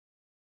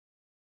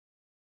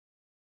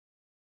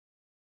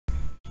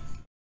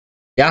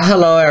Yeah,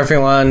 hello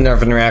everyone,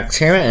 Nervin Reacts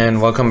here,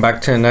 and welcome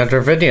back to another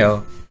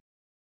video.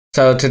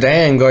 So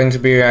today I'm going to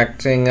be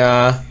reacting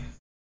to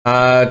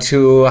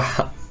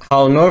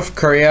how North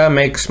Korea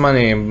makes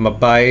money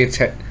by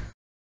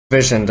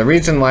vision. The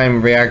reason why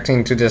I'm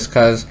reacting to this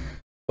because,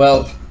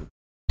 well,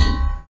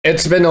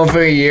 it's been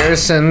over a year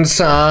since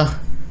the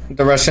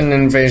Russian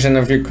invasion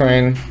of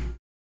Ukraine.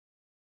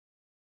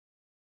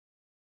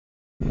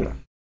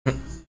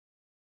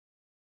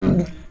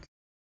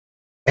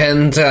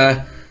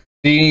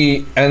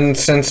 And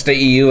since the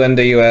EU and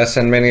the US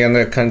and many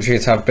other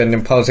countries have been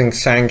imposing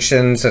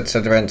sanctions,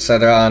 etc.,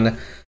 on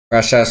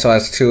Russia so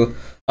as to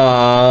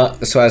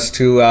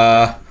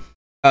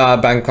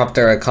bankrupt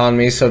their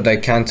economy, so they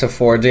can't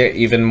afford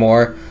even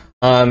more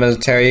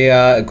military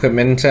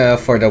equipment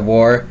for the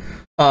war.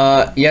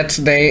 Yet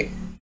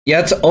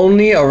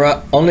only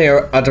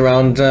at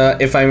around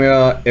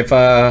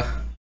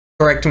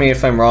correct me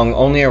if I'm wrong,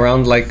 only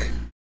around like 2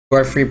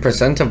 or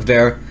 3% of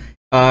their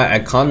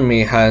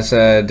economy has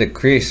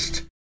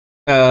decreased.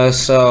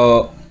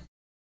 So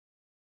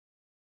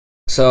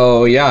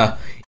yeah,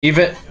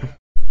 even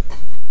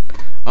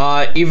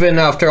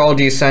after all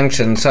these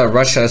sanctions,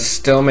 Russia is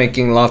still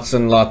making lots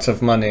and lots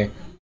of money.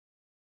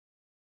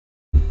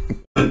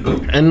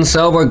 And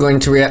so we're going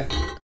to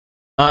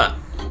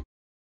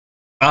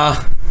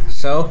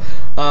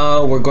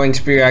we're going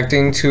to be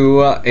reacting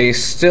to a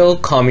still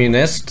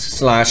communist /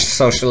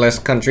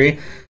 socialist country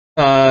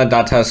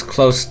that has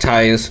close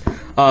ties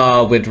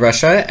with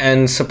Russia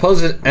and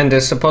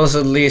is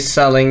supposedly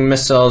selling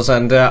missiles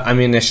and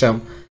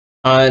ammunition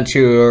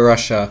to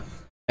Russia,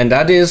 and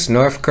that is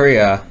North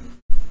Korea.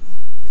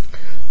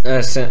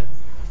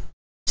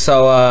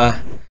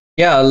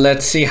 Yeah,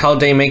 let's see how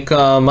they make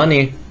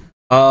money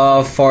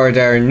for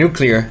their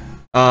nuclear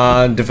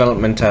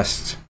development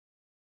tests.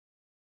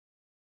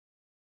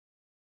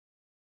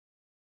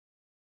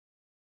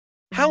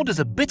 How does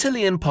a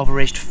bitterly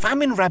impoverished,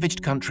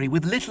 famine-ravaged country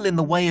with little in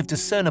the way of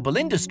discernible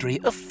industry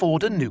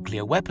afford a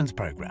nuclear weapons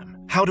program?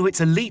 How do its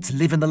elites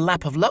live in the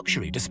lap of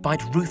luxury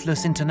despite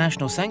ruthless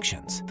international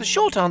sanctions? The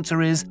short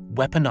answer is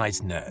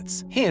weaponized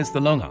nerds. Here's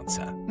the long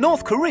answer.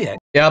 North Korea...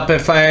 Yep,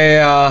 if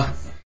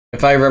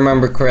I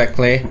remember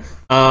correctly,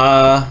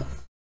 how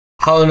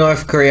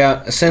North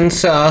Korea,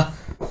 since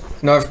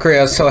North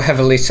Korea is so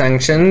heavily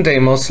sanctioned, they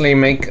mostly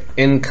make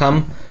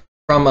income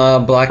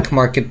from black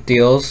market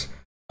deals.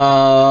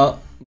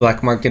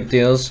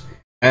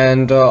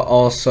 And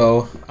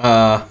also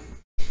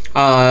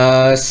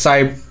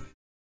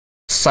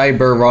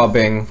cyber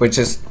robbing, which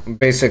is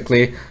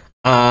basically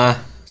cyber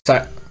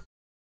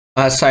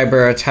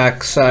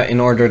attacks in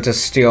order to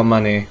steal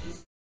money.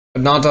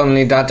 But not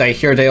only that, I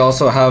hear they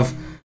also have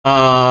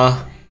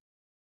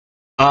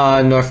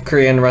North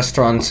Korean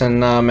restaurants in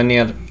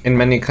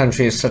many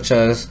countries such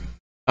as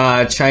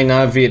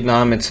China,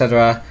 Vietnam,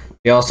 etc.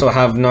 They also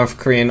have North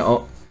Korean.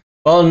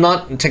 Well,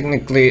 not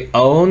technically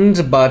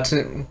owned, but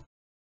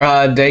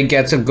they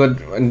get a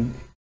good...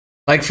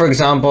 Like, for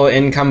example,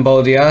 in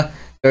Cambodia,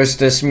 there's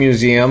this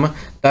museum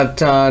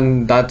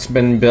that's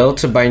been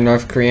built by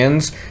North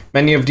Koreans.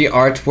 Many of the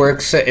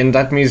artworks in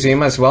that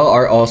museum as well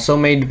are also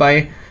made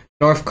by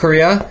North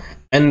Korea,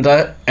 and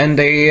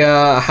they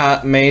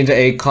made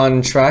a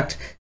contract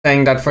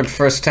saying that for the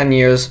first 10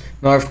 years,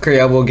 North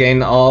Korea will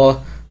gain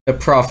all the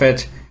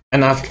profit,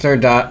 and after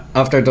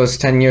those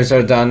 10 years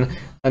are done,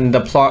 and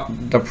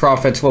the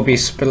profits will be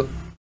split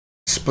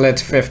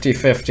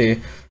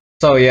 50-50.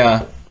 So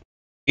yeah,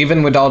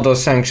 even with all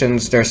those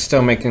sanctions, they're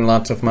still making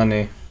lots of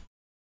money.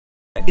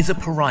 Is a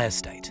pariah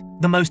state,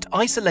 the most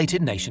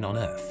isolated nation on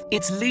Earth.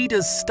 Its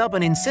leaders'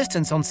 stubborn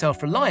insistence on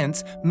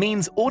self-reliance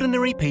means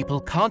ordinary people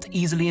can't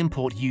easily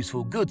import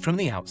useful goods from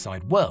the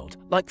outside world,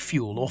 like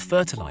fuel or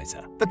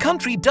fertilizer. The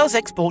country does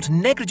export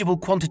negligible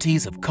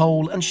quantities of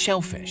coal and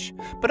shellfish,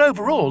 but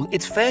overall,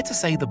 it's fair to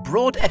say the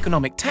broad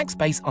economic tax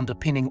base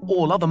underpinning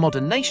all other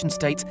modern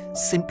nation-states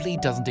simply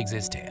doesn't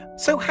exist here.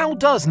 So how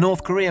does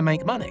North Korea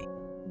make money?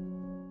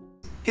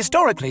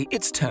 Historically,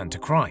 it's turned to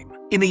crime.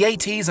 In the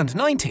 80s and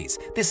 90s,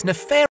 this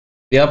nefarious...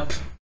 Yep,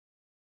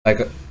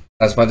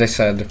 that's what they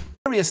said.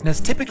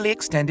 Nefariousness typically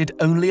extended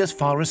only as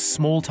far as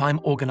small-time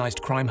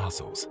organized crime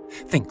hustles.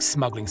 Think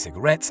smuggling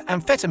cigarettes,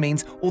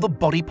 amphetamines, or the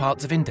body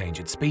parts of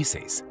endangered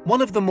species.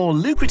 One of the more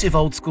lucrative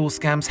old-school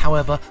scams,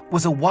 however,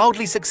 was a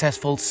wildly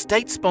successful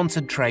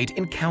state-sponsored trade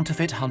in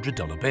counterfeit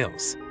 $100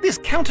 bills. This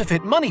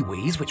counterfeit money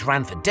wheeze, which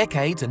ran for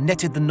decades and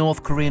netted the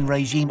North Korean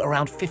regime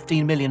around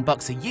 $15 million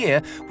a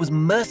year, was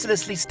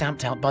mercilessly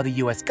stamped out by the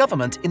US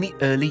government in the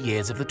early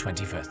years of the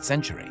 21st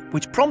century,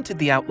 which prompted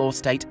the outlaw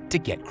state to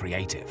get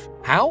creative.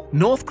 How?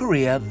 North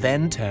Korea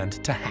then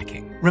turned to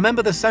hacking.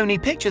 Remember the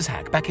Sony Pictures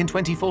hack back in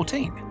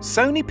 2014?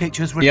 Sony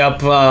Pictures...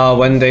 Yep,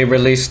 when they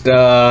released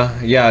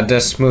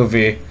this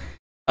movie,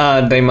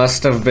 they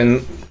must have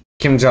been...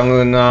 Kim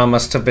Jong-un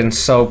must have been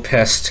so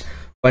pissed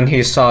when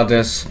he saw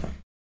this.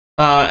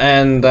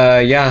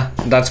 Yeah,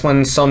 that's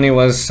when Sony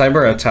was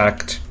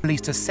cyber-attacked.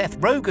 Released a Seth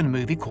Rogen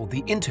movie called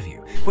The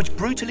Interview, which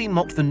brutally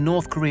mocked the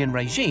North Korean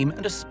regime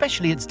and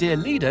especially its dear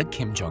leader,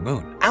 Kim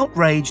Jong-un.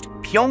 Outraged,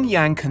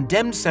 Pyongyang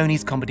condemned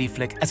Sony's comedy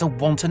flick as a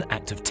wanton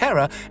act of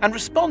terror and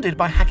responded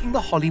by hacking the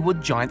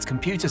Hollywood giant's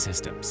computer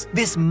systems.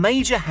 This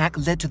major hack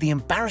led to the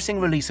embarrassing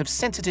release of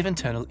sensitive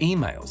internal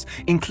emails,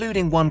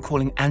 including one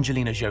calling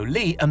Angelina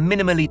Jolie a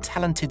minimally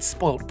talented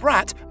spoilt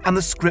brat and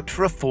the script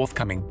for a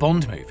forthcoming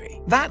Bond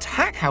movie. That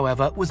hack,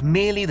 however, was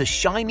merely the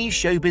shiny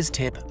showbiz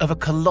tip of a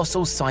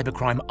colossal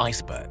cybercrime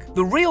iceberg.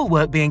 The real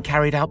work being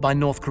carried out by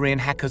North Korean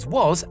hackers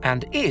was,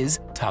 and is,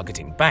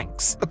 targeting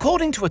banks.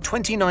 According to a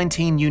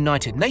 2019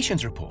 United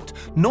Nations report,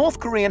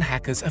 North Korean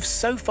hackers have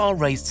so far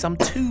raised some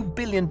 $2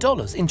 billion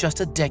in just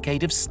a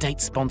decade of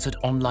state-sponsored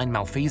online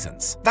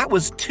malfeasance. That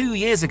was 2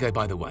 years ago,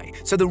 by the way,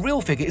 so the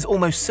real figure is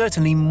almost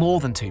certainly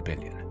more than $2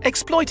 billion.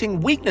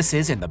 Exploiting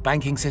weaknesses in the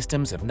banking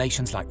systems of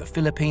nations like the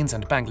Philippines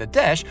and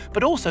Bangladesh,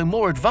 but also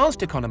more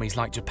advanced economies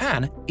like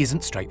Japan,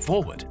 isn't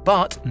straightforward.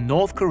 But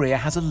North Korea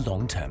has a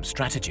long-term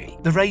strategy.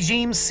 The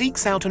regime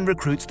seeks out and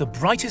recruits the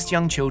brightest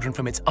young children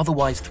from its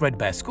otherwise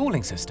threadbare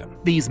schooling system.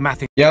 These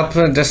Yep,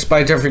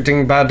 despite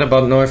everything bad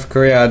about North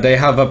Korea, they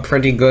have a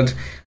pretty good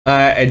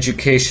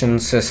education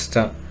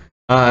system.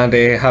 In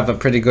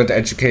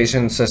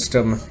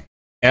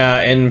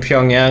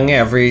Pyongyang.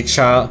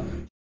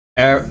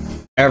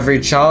 Every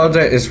child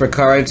is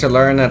required to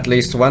learn at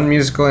least one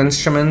musical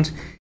instrument,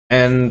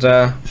 and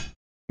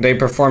they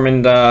perform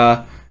in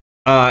the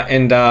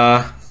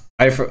I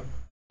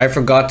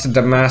forgot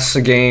the mass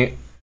game.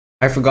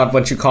 I forgot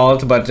what you call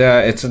it, but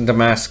it's the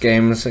mass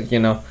games. You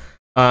know,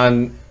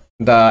 the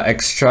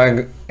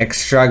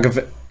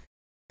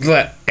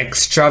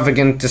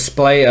extravagant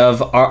display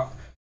of art,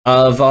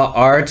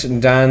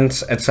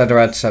 dance,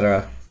 etc.,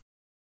 etc.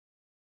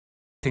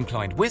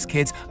 inclined whiz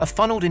kids are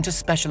funneled into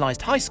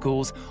specialized high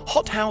schools,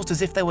 hot-housed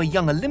as if they were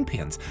young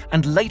Olympians,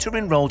 and later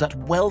enrolled at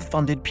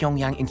well-funded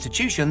Pyongyang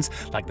institutions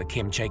like the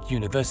Kim Chaek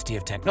University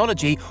of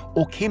Technology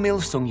or Kim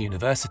Il-sung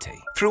University.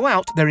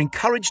 Throughout, they're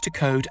encouraged to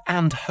code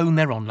and hone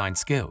their online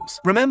skills.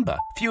 Remember,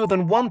 fewer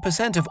than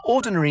 1% of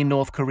ordinary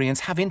North Koreans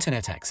have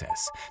internet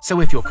access,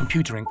 so if you're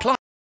computer inclined...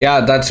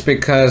 Yeah, that's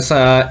because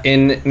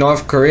in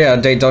North Korea,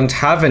 they don't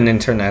have an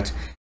internet.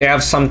 They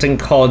have something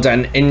called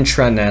an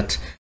intranet.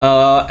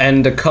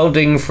 And the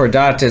coding for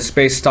that is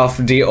based off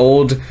the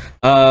old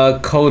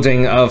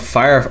coding of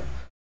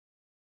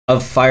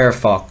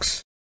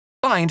Firefox.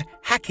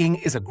 Hacking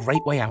is a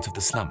great way out of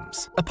the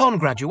slums. Upon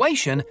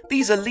graduation,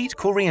 these elite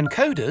Korean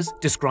coders,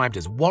 described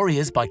as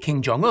warriors by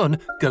Kim Jong-un,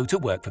 go to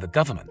work for the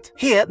government.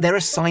 Here, they're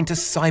assigned to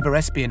cyber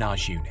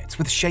espionage units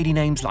with shady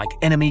names like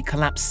Enemy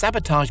Collapse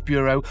Sabotage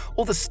Bureau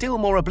or the still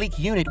more oblique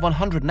Unit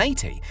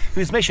 180,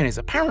 whose mission is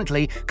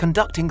apparently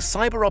conducting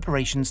cyber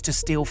operations to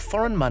steal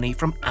foreign money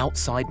from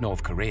outside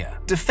North Korea.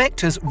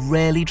 Defectors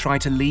rarely try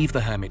to leave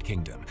the Hermit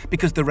Kingdom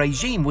because the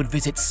regime would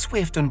visit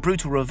swift and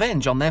brutal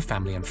revenge on their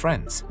family and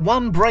friends.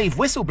 One brave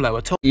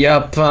whistleblower told...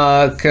 Yep,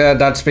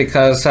 that's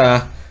because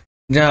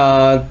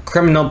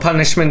criminal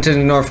punishment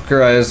in North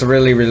Korea is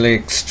really, really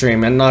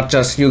extreme, and not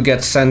just you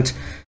get sent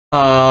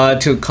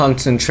to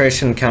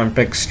concentration camp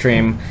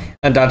extreme,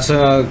 and that's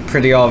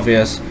pretty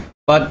obvious.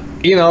 But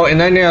you know,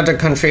 in any other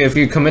country, if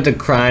you commit a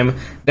crime,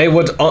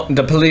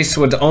 the police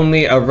would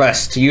only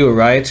arrest you,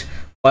 right?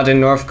 But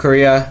in North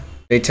Korea,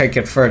 they take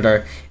it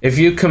further. If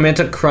you commit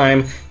a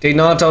crime, they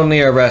not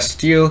only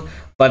arrest you,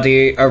 but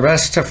they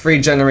arrest 3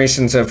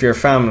 generations of your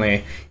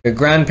family, your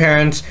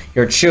grandparents,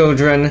 your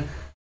children,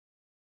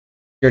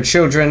 your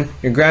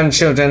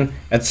grandchildren,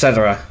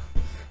 etc.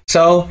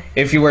 So,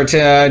 if you were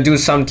to do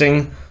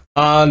something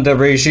the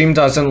regime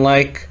doesn't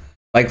like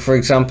for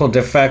example,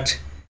 defect,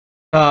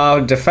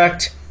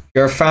 the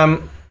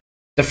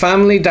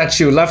family that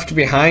you left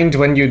behind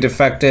when you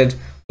defected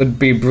would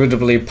be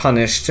brutally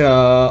punished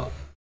for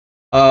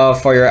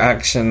your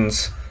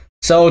actions.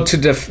 So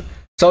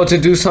to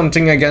do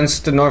something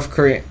against the North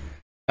Korea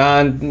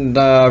and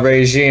the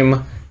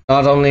regime,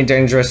 not only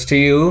dangerous to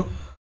you,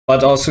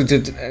 but also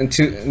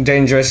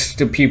dangerous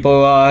to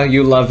people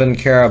you love and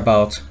care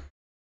about.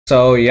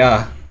 So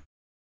yeah,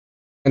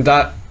 one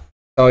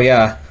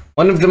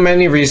of the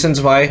many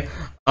reasons why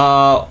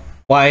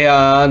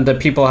the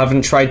people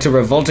haven't tried to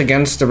revolt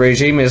against the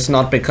regime is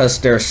not because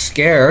they're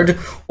scared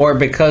or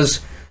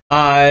because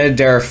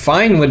they're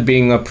fine with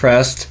being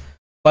oppressed,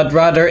 but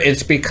rather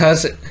it's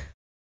because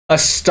a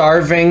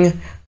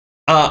starving,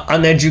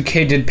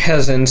 uneducated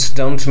peasants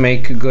don't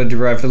make good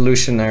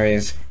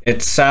revolutionaries.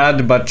 It's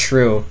sad but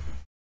true.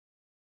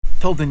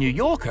 Told The New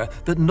Yorker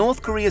that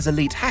North Korea's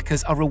elite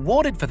hackers are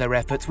rewarded for their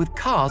efforts with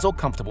cars or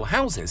comfortable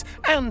houses,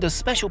 and a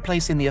special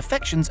place in the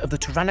affections of the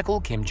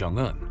tyrannical Kim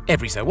Jong-un.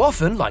 Every so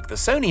often, like the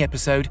Sony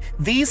episode,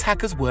 these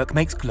hackers' work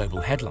makes global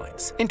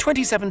headlines. In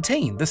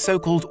 2017, the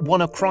so-called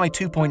WannaCry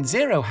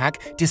 2.0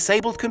 hack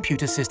disabled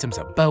computer systems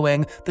at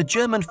Boeing, the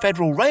German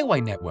Federal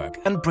Railway Network,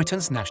 and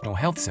Britain's National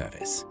Health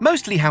Service.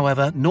 Mostly,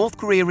 however, North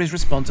Korea is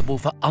responsible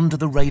for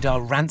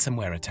under-the-radar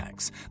ransomware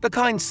attacks, the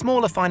kind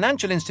smaller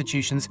financial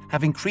institutions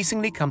have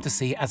increasingly come to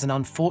see as an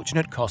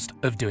unfortunate cost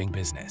of doing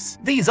business.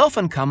 These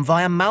often come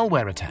via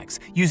malware attacks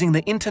using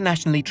the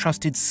internationally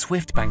trusted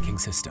SWIFT banking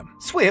system.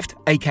 SWIFT,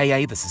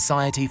 aka the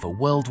Society for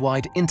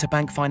Worldwide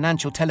Interbank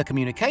Financial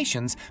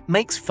Telecommunications,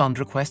 makes fund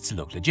requests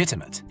look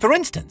legitimate. For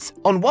instance,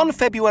 on one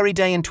February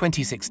day in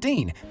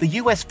 2016, the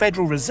US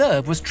Federal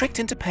Reserve was tricked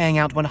into paying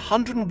out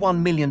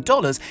 $101 million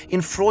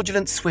in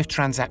fraudulent SWIFT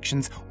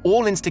transactions,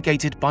 all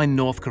instigated by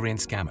North Korean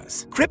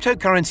scammers.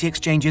 Cryptocurrency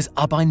exchanges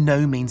are by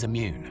no means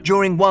immune.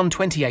 During one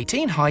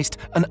 2018 heist,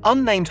 an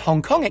unnamed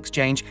Hong Kong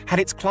exchange had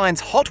its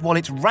clients' hot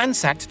wallets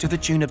ransacked to the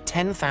tune of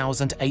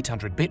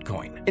 10,800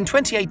 Bitcoin. In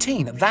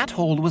 2018, that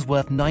haul was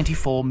worth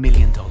 $94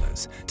 million.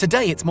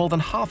 Today, it's more than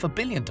 $500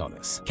 million.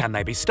 Can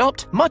they be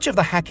stopped? Much of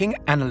the hacking,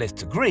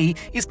 analysts agree,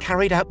 is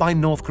carried out by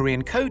North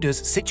Korean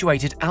coders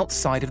situated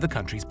outside of the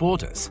country's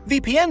borders.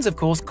 VPNs, of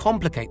course,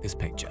 complicate this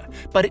picture,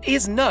 but it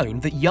is known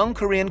that young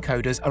Korean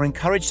coders are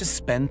encouraged to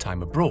spend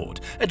time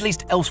abroad, at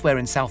least elsewhere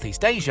in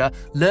Southeast Asia,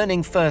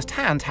 learning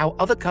firsthand how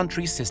other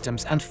countries'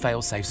 systems and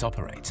fail-safes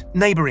operate.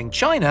 Neighboring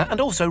China and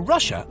also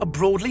Russia are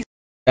broadly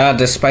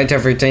despite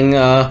everything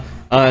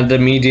the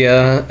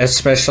media,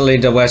 especially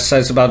the West,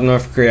 says about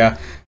North Korea,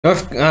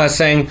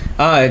 saying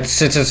its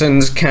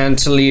citizens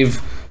can't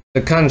leave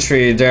the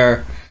country,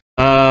 they're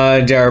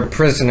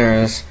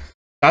prisoners.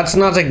 That's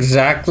not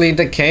exactly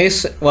the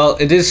case. Well,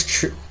 it is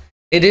true.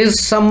 It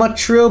is somewhat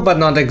true, but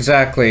not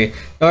exactly.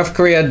 North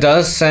Korea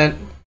does send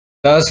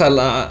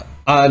some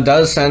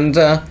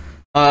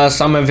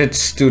of its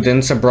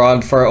students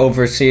abroad for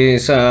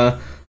overseas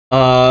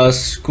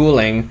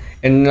schooling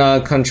in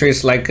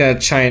countries like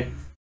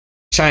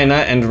China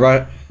and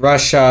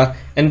Russia,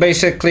 and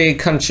basically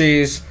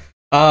countries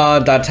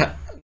that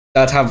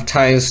have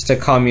ties to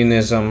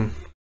communism.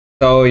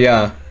 So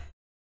yeah,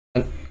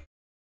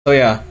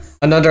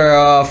 another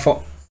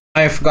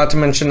I forgot to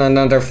mention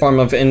another form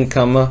of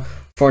income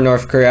for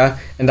North Korea,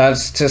 and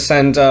that's to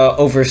send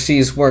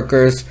overseas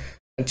workers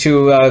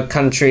to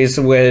countries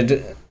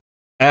with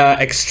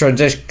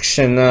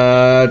extradition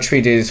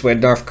treaties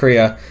with North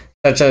Korea,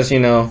 such as, you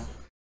know,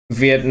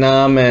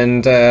 Vietnam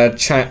and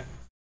China,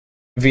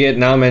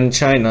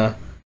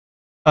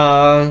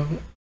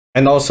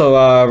 and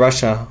also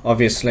Russia,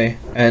 obviously,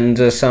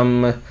 and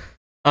some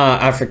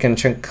African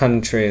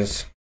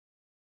countries.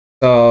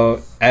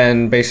 So,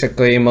 and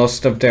basically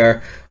most of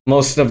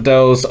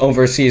those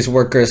overseas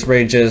workers'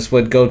 wages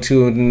would go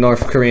to the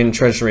North Korean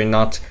treasury,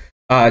 not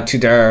to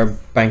their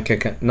bank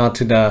account, not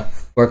to the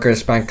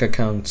workers' bank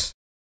accounts.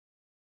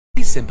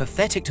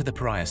 Sympathetic to the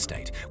pariah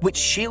state, which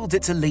shields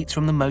its elites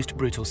from the most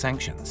brutal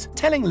sanctions.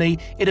 Tellingly,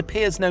 it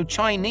appears no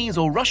Chinese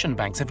or Russian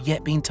banks have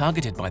yet been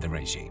targeted by the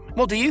regime.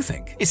 What do you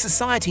think? Is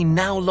society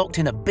now locked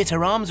in a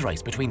bitter arms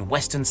race between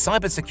Western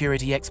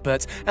cybersecurity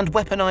experts and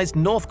weaponized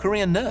North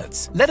Korean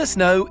nerds? Let us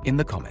know in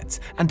the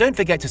comments, and don't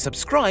forget to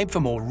subscribe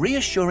for more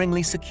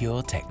reassuringly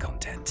secure tech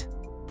content.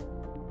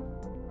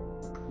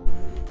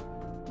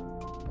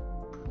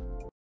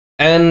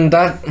 And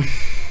that's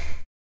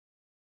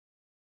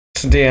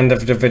the end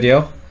of the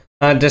video.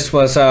 This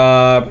was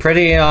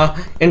pretty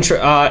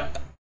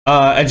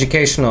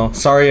educational.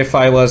 Sorry if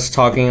I was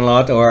talking a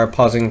lot or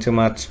pausing too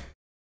much,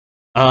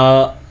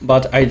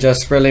 but I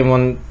just really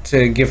want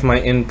to give my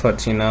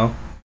input, you know.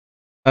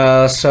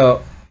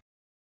 So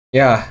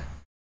yeah,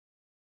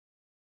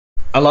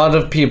 a lot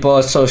of people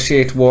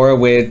associate war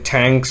with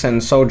tanks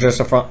and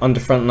soldiers on the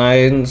front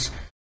lines,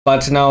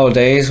 but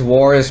nowadays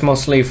war is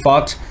mostly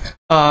fought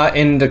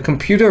in the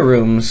computer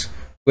rooms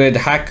with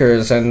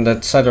hackers and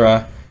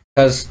etc.,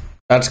 because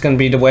that's going to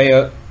be the way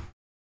of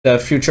the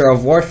future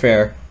of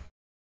warfare.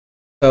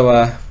 So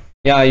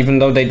yeah, even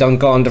though they don't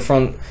go on the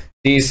front,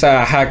 these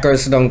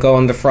hackers don't go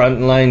on the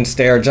front lines,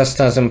 they are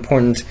just as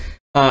important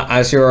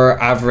as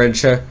your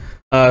average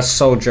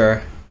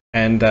soldier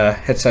and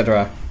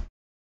etc.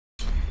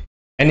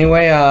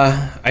 Anyway,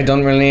 I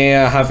don't really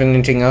have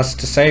anything else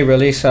to say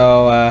really,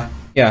 so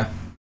yeah.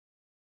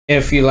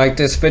 If you like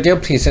this video,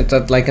 please hit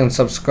that like and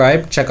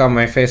subscribe. Check out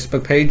my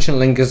Facebook page,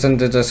 link is in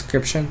the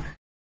description.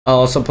 I'll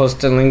also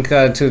post a link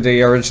to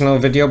the original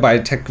video by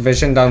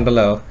TechVision down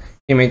below.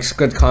 He makes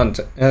good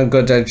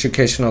good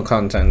educational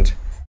content.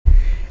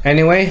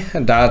 Anyway,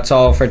 that's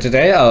all for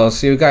today. I'll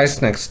see you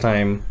guys next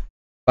time.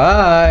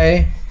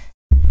 Bye!